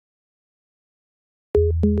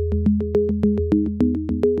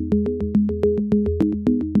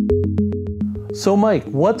So Mike,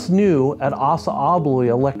 what's new at ASSA ABLOY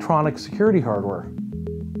electronic security hardware?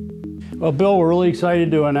 Well, Bill, we're really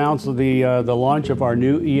excited to announce the launch of our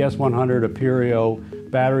new ES100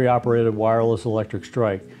 Aperio battery-operated wireless electric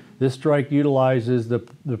strike. This strike utilizes the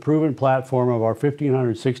proven platform of our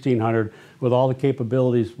 1500-1600 with all the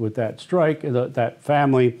capabilities with that strike, that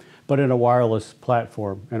family, but in a wireless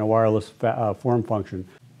platform, in a wireless form function.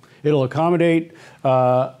 It'll accommodate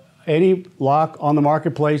any lock on the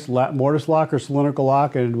marketplace, mortise lock or cylindrical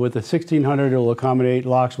lock, and with the 1600 it'll accommodate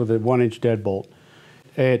locks with a 1-inch deadbolt.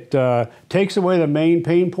 It takes away the main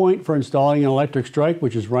pain point for installing an electric strike,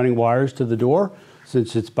 which is running wires to the door.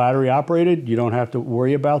 Since it's battery operated, you don't have to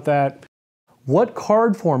worry about that. What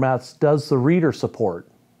card formats does the reader support?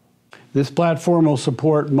 This platform will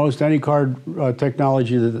support most any card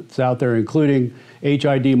technology that's out there, including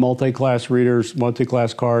HID multi-class readers,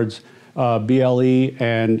 multi-class cards, BLE,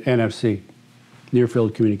 and NFC, near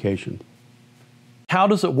field communication. How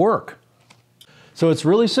does it work? So it's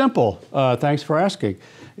really simple. Thanks for asking.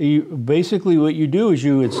 Basically what you do is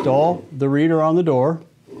you install the reader on the door,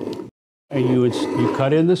 and you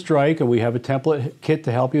cut in the strike, and we have a template kit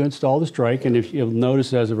to help you install the strike. And if you'll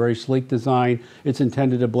notice, it has a very sleek design. It's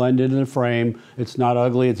intended to blend into the frame. It's not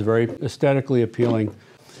ugly. It's very aesthetically appealing.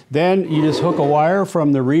 Then you just hook a wire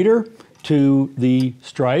from the reader to the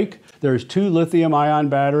strike. There's 2 lithium-ion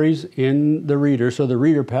batteries in the reader, so the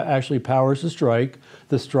reader actually powers the strike.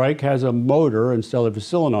 The strike has a motor instead of a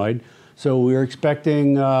solenoid, so we're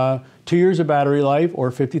expecting 2 years of battery life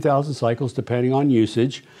or 50,000 cycles depending on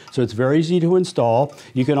usage. So it's very easy to install.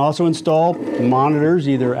 You can also install monitors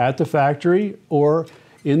either at the factory or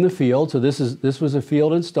in the field. So this was a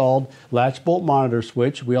field installed latch bolt monitor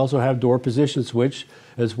switch. We also have door position switch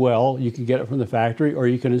as well. You can get it from the factory or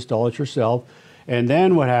you can install it yourself. And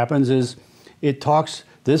then what happens is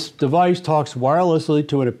this device talks wirelessly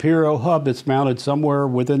to an Aperio hub that's mounted somewhere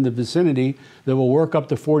within the vicinity that will work up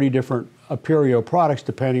to 40 different Aperio products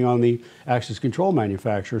depending on the access control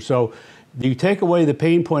manufacturer. So you take away the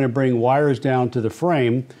pain point of bringing wires down to the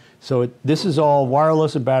frame. So this is all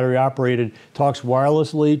wireless and battery operated, talks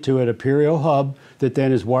wirelessly to an Aperio hub that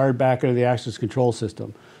then is wired back into the access control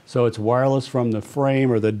system. So it's wireless from the frame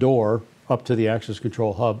or the door up to the access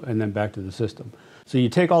control hub and then back to the system. So you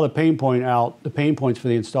take all the pain points for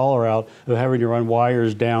the installer out of having to run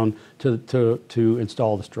wires down to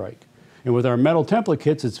install the strike. And with our metal template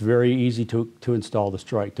kits, it's very easy to install the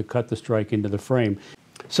strike, to cut the strike into the frame.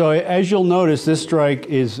 So as you'll notice, this strike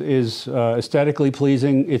is aesthetically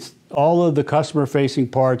pleasing. It's all of the customer-facing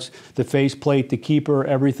parts, the faceplate, the keeper,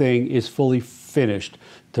 everything is fully finished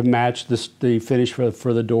to match the finish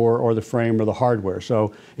for the door or the frame or the hardware.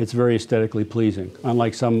 So it's very aesthetically pleasing,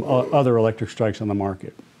 unlike some other electric strikes on the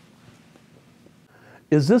market.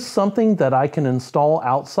 Is this something that I can install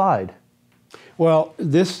outside? Well,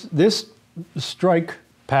 this strike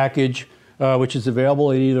package, which is available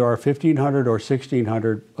in either our 1500 or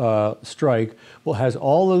 1600 strike, has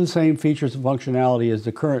all of the same features and functionality as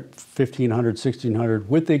the current 1500, 1600,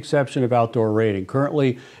 with the exception of outdoor rating.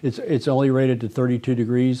 Currently, it's only rated to 32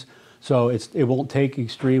 degrees, so it won't take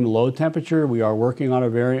extreme low temperature. We are working on a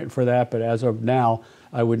variant for that, but as of now,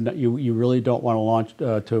 you really don't want to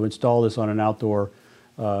launch to install this on an outdoor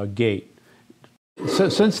gate. So,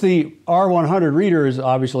 since the R100 reader is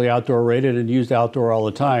obviously outdoor rated and used outdoor all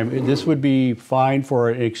the time, this would be fine for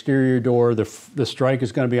an exterior door. The strike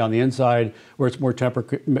is going to be on the inside where it's more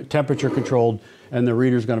temperature controlled, and the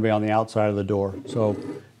reader is going to be on the outside of the door. So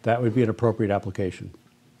that would be an appropriate application.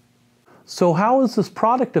 So how is this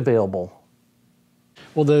product available?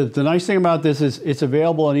 Well, the nice thing about this is it's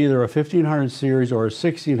available in either a 1500 series or a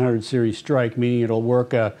 1600 series strike, meaning it'll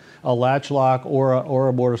work a latch lock or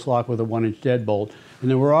a mortise lock with a 1-inch deadbolt.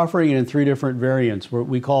 And then we're offering it in 3 different variants.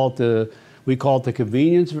 We call it the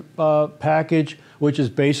convenience package, which is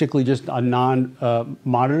basically just a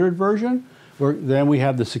non-monitored version. Then we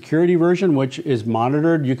have the security version, which is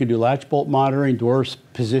monitored. You can do latch bolt monitoring, door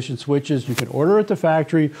position switches. You can order at the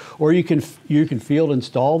factory, or you can field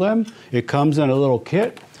install them. It comes in a little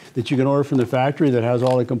kit that you can order from the factory that has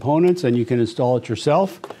all the components, and you can install it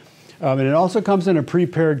yourself. And it also comes in a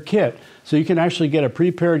prepared kit. So you can actually get a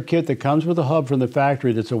prepared kit that comes with a hub from the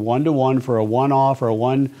factory that's a 1-to-1 for a one-off or a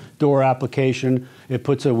one-door application. It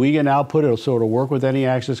puts a Wiegand output, so it'll work with any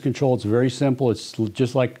access control. It's very simple. It's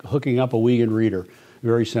just like hooking up a Wiegand reader.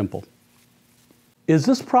 Very simple. Is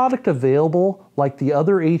this product available like the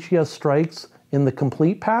other HES strikes in the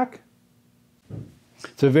complete pack?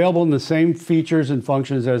 It's available in the same features and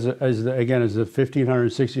functions as the 1500,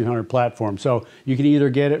 1600 platform. So you can either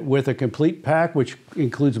get it with a complete pack, which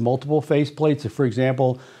includes multiple faceplates. For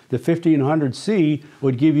example, the 1500C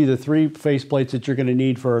would give you the 3 faceplates that you're going to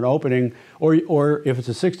need for an opening, or if it's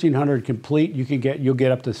a 1600 complete, you'll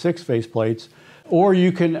get up to 6 faceplates, or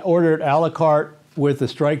you can order it a la carte with the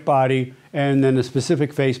strike body and then a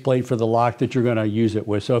specific faceplate for the lock that you're going to use it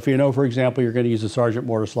with. So if you know, for example, you're going to use a Sergeant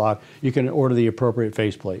Mortis lock, you can order the appropriate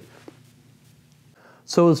faceplate.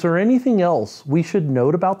 So is there anything else we should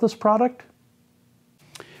note about this product?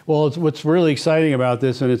 Well, what's really exciting about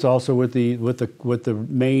this, and it's also with the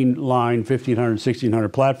main line 1500, 1600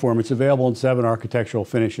 platform, it's available in 7 architectural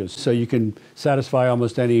finishes. So you can satisfy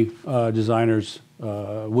almost any designer's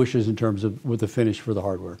wishes in terms of with the finish for the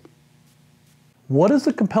hardware. What is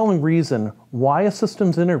the compelling reason why a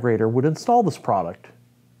systems integrator would install this product?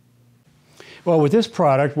 Well, with this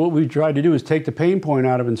product, what we tried to do is take the pain point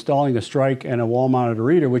out of installing a strike and a wall-mounted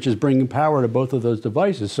reader, which is bringing power to both of those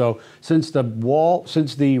devices. So since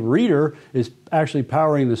the reader is actually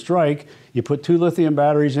powering the strike, you put 2 lithium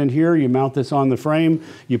batteries in here, you mount this on the frame,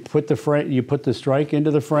 you put the strike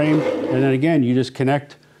into the frame, and then again, you just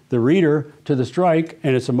connect the reader to the strike,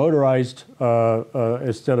 and it's a motorized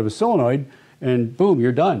instead of a solenoid, and boom,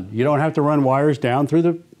 you're done. You don't have to run wires down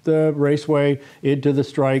through the raceway into the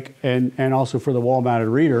strike and also for the wall-mounted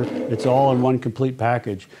reader. It's all in one complete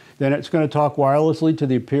package. Then it's going to talk wirelessly to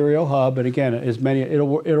the Aperio hub, and again,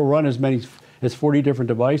 it'll run as many as 40 different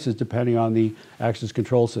devices depending on the access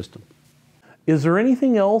control system. Is there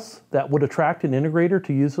anything else that would attract an integrator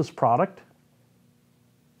to use this product?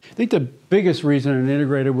 I think the biggest reason an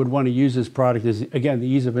integrator would want to use this product is, again, the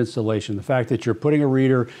ease of installation. The fact that you're putting a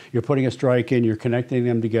reader, you're putting a strike in, you're connecting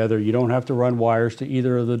them together. You don't have to run wires to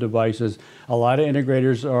either of the devices. A lot of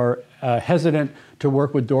integrators are hesitant to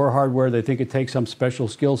work with door hardware. They think it takes some special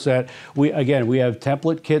skill set. We have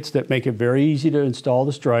template kits that make it very easy to install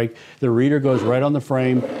the strike. The reader goes right on the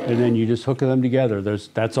frame, and then you just hook them together.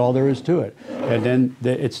 That's all there is to it. And then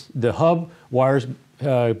the hub wires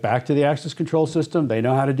back to the access control system. They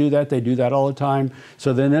know how to do that. They do that all the time.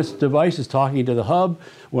 So then this device is talking to the hub.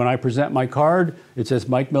 When I present my card, it says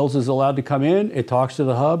Mike Mills is allowed to come in. It talks to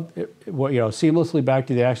the hub, seamlessly back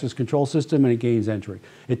to the access control system, and it gains entry.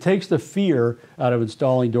 It takes the fear out of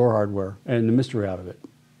installing door hardware and the mystery out of it.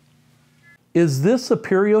 Is this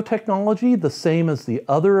Aperio technology the same as the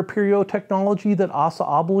other Aperio technology that ASSA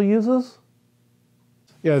ABLOY uses?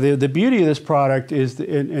 Yeah, the beauty of this product is,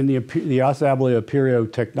 in the ASSA ABLOY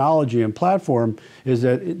Aperio technology and platform, is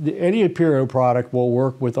that any Aperio product will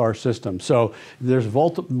work with our system. So there's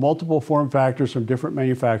multiple form factors from different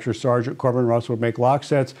manufacturers. Sargent, Corbin Russ would make lock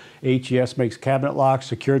sets. HES makes cabinet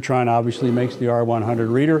locks. Securitron obviously makes the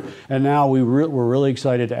R100 reader. And now we're really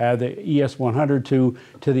excited to add the ES100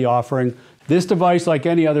 to the offering. This device, like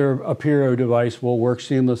any other Aperio device, will work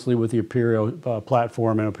seamlessly with the Aperio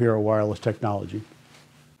platform and Aperio wireless technology.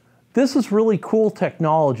 This is really cool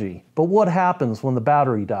technology, but what happens when the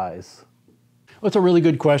battery dies? Well, it's a really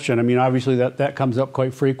good question. I mean, obviously that comes up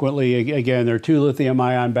quite frequently. Again, there are 2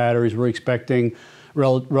 lithium-ion batteries. We're expecting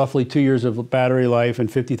roughly 2 years of battery life and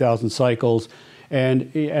 50,000 cycles.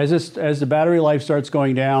 And as the battery life starts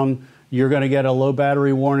going down, you're going to get a low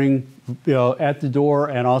battery warning, at the door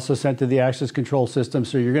and also sent to the access control system.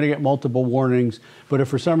 So you're going to get multiple warnings. But if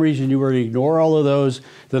for some reason you were to ignore all of those,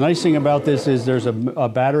 the nice thing about this is there's a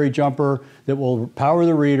battery jumper that will power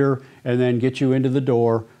the reader and then get you into the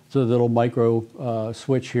door. So the little micro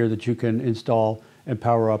switch here that you can install and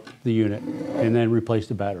power up the unit and then replace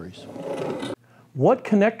the batteries. What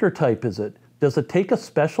connector type is it? Does it take a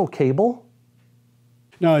special cable?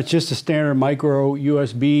 No, it's just a standard micro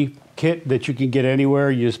USB kit that you can get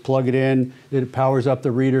anywhere. You just plug it in, it powers up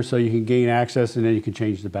the reader so you can gain access, and then you can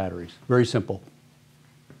change the batteries. Very simple.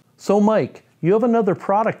 So Mike, you have another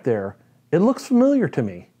product there. It looks familiar to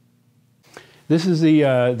me. This is the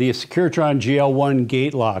Securitron GL-1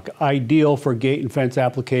 gate lock, ideal for gate and fence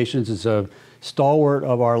applications. It's a stalwart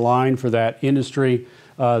of our line for that industry.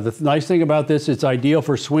 The nice thing about this, it's ideal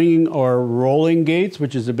for swinging or rolling gates,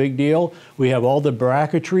 which is a big deal. We have all the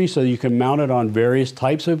bracketry, so you can mount it on various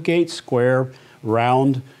types of gates, square,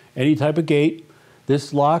 round, any type of gate.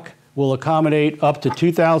 This lock will accommodate up to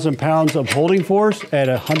 2,000 pounds of holding force at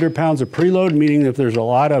 100 pounds of preload, meaning if there's a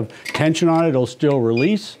lot of tension on it, it'll still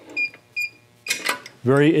release.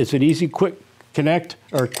 It's an easy, quick connect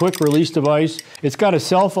or quick release device. It's got a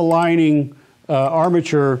self-aligning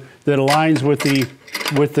armature that aligns with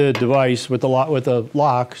the device, with the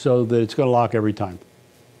lock, so that it's going to lock every time.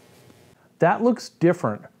 That looks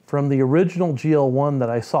different from the original GL-1 that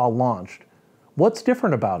I saw launched. What's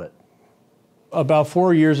different about it? About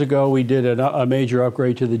 4 years ago, we did a major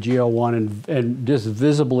upgrade to the GL-1, and just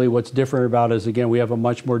visibly what's different about it is, again, we have a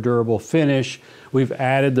much more durable finish. We've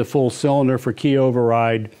added the full cylinder for key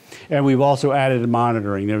override, and we've also added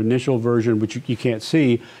monitoring. The initial version, which you can't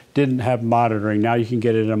see, didn't have monitoring. Now you can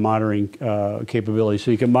get it in a monitoring capability, so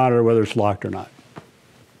you can monitor whether it's locked or not.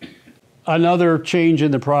 Another change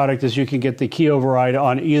in the product is you can get the key override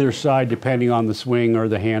on either side depending on the swing or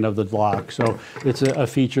the hand of the lock. So it's a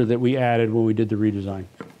feature that we added when we did the redesign.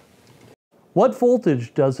 What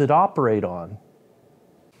voltage does it operate on?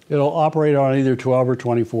 It'll operate on either 12 or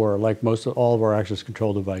 24, like all of our access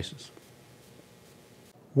control devices.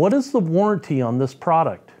 What is the warranty on this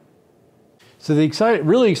product? So the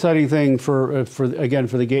really exciting thing for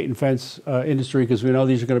the gate and fence industry, because we know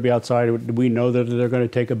these are going to be outside, we know that they're going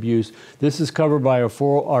to take abuse. This is covered by our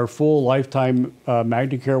full lifetime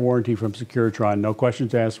MagnaCare warranty from Securitron. No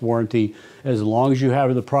questions asked warranty. As long as you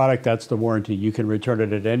have the product, that's the warranty. You can return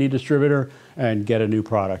it at any distributor and get a new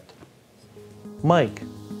product. Mike,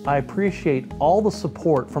 I appreciate all the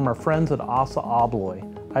support from our friends at ASSA ABLOY.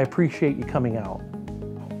 I appreciate you coming out.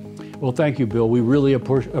 Well, thank you, Bill. We really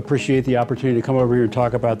appreciate the opportunity to come over here and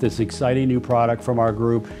talk about this exciting new product from our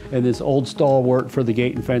group and this old stalwart for the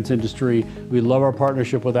gate and fence industry. We love our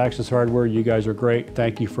partnership with Access Hardware. You guys are great.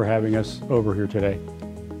 Thank you for having us over here today.